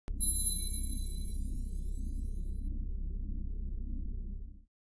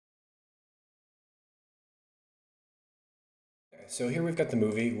so here we've got the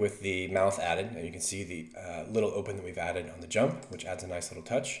movie with the mouth added, and you can see the little open that we've added on the jump, which adds a nice little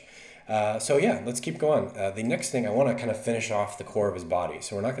touch. So yeah, let's keep going. The next thing, I want to kind of finish off the core of his body.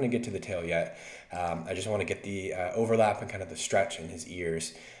 So we're not going to get to the tail yet. I just want to get the overlap and kind of the stretch in his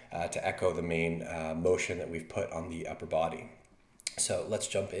ears to echo the main motion that we've put on the upper body. So let's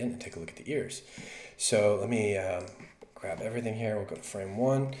jump in and take a look at the ears. So let me grab everything here. We'll go to frame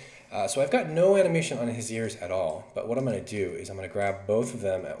 1. So I've got no animation on his ears at all, but what I'm going to do is I'm going to grab both of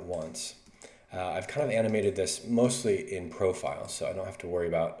them at once. I've kind of animated this mostly in profile, so I don't have to worry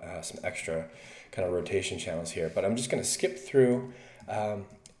about some extra kind of rotation channels here, but I'm just going to skip through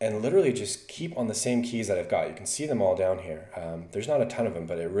and literally just keep on the same keys that I've got. You can see them all down here. There's not a ton of them,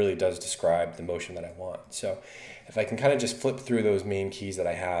 but it really does describe the motion that I want. So if I can kind of just flip through those main keys that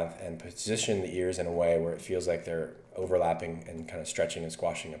I have and position the ears in a way where it feels like they're overlapping and kind of stretching and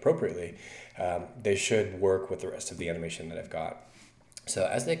squashing appropriately, they should work with the rest of the animation that I've got. So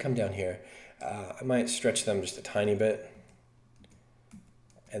as they come down here, I might stretch them just a tiny bit.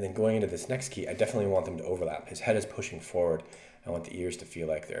 And then going into this next key, I definitely want them to overlap. His head is pushing forward. I want the ears to feel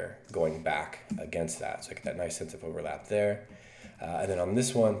like they're going back against that. So I get that nice sense of overlap there. And then on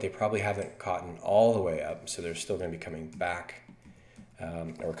this one, they probably haven't caught all the way up. So they're still going to be coming back,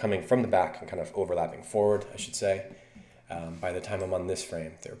 or coming from the back and kind of overlapping forward, I should say. By the time I'm on this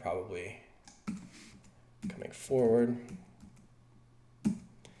frame, they're probably coming forward.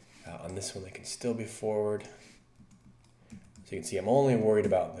 On this one, they can still be forward. So you can see I'm only worried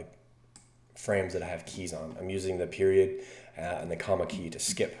about like frames that I have keys on. I'm using the period and the comma key to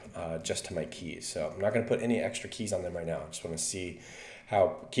skip just to my keys. So I'm not going to put any extra keys on them right now. I just want to see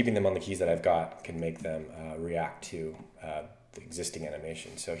how keeping them on the keys that I've got can make them react to the existing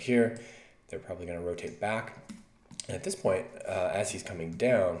animation. So here, they're probably going to rotate back. And at this point, as he's coming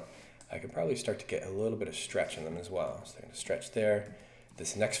down, I can probably start to get a little bit of stretch in them as well. So they're going to stretch there.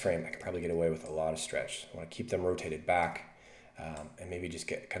 This next frame, I can probably get away with a lot of stretch. I want to keep them rotated back and maybe just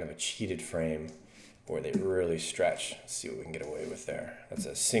get kind of a cheated frame where they really stretch. Let's see what we can get away with there. That's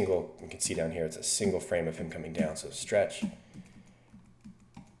a single, you can see down here, it's a single frame of him coming down. So stretch,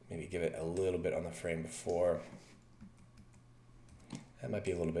 maybe give it a little bit on the frame before. That might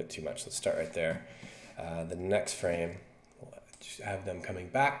be a little bit too much. Let's start right there. The next frame, we'll just have them coming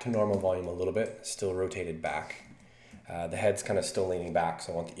back to normal volume a little bit, still rotated back. The head's kind of still leaning back,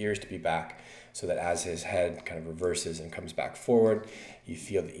 so I want the ears to be back so that as his head kind of reverses and comes back forward, you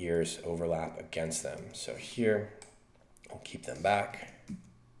feel the ears overlap against them. So here, we'll keep them back.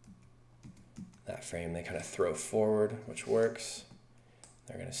 That frame, they kind of throw forward, which works.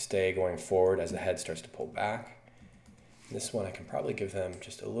 They're going to stay going forward as the head starts to pull back. This one, I can probably give them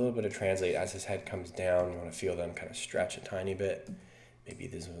just a little bit of translate. As his head comes down, you want to feel them kind of stretch a tiny bit. Maybe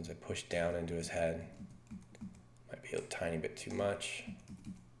these ones I push down into his head. Might be a tiny bit too much.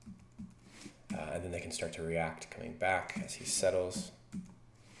 And then they can start to react coming back as he settles.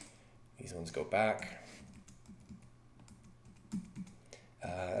 These ones go back.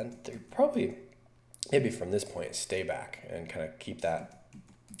 And they're probably, maybe from this point, stay back and kind of keep that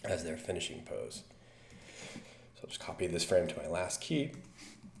as their finishing pose. So I'll just copy this frame to my last key.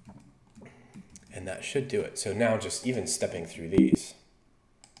 And that should do it. So now just even stepping through these,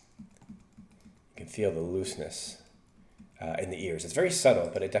 you can feel the looseness in the ears. It's very subtle,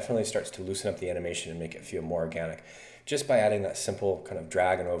 but it definitely starts to loosen up the animation and make it feel more organic just by adding that simple kind of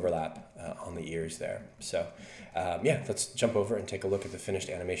drag and overlap on the ears there. So yeah, let's jump over and take a look at the finished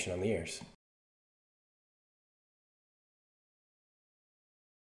animation on the ears.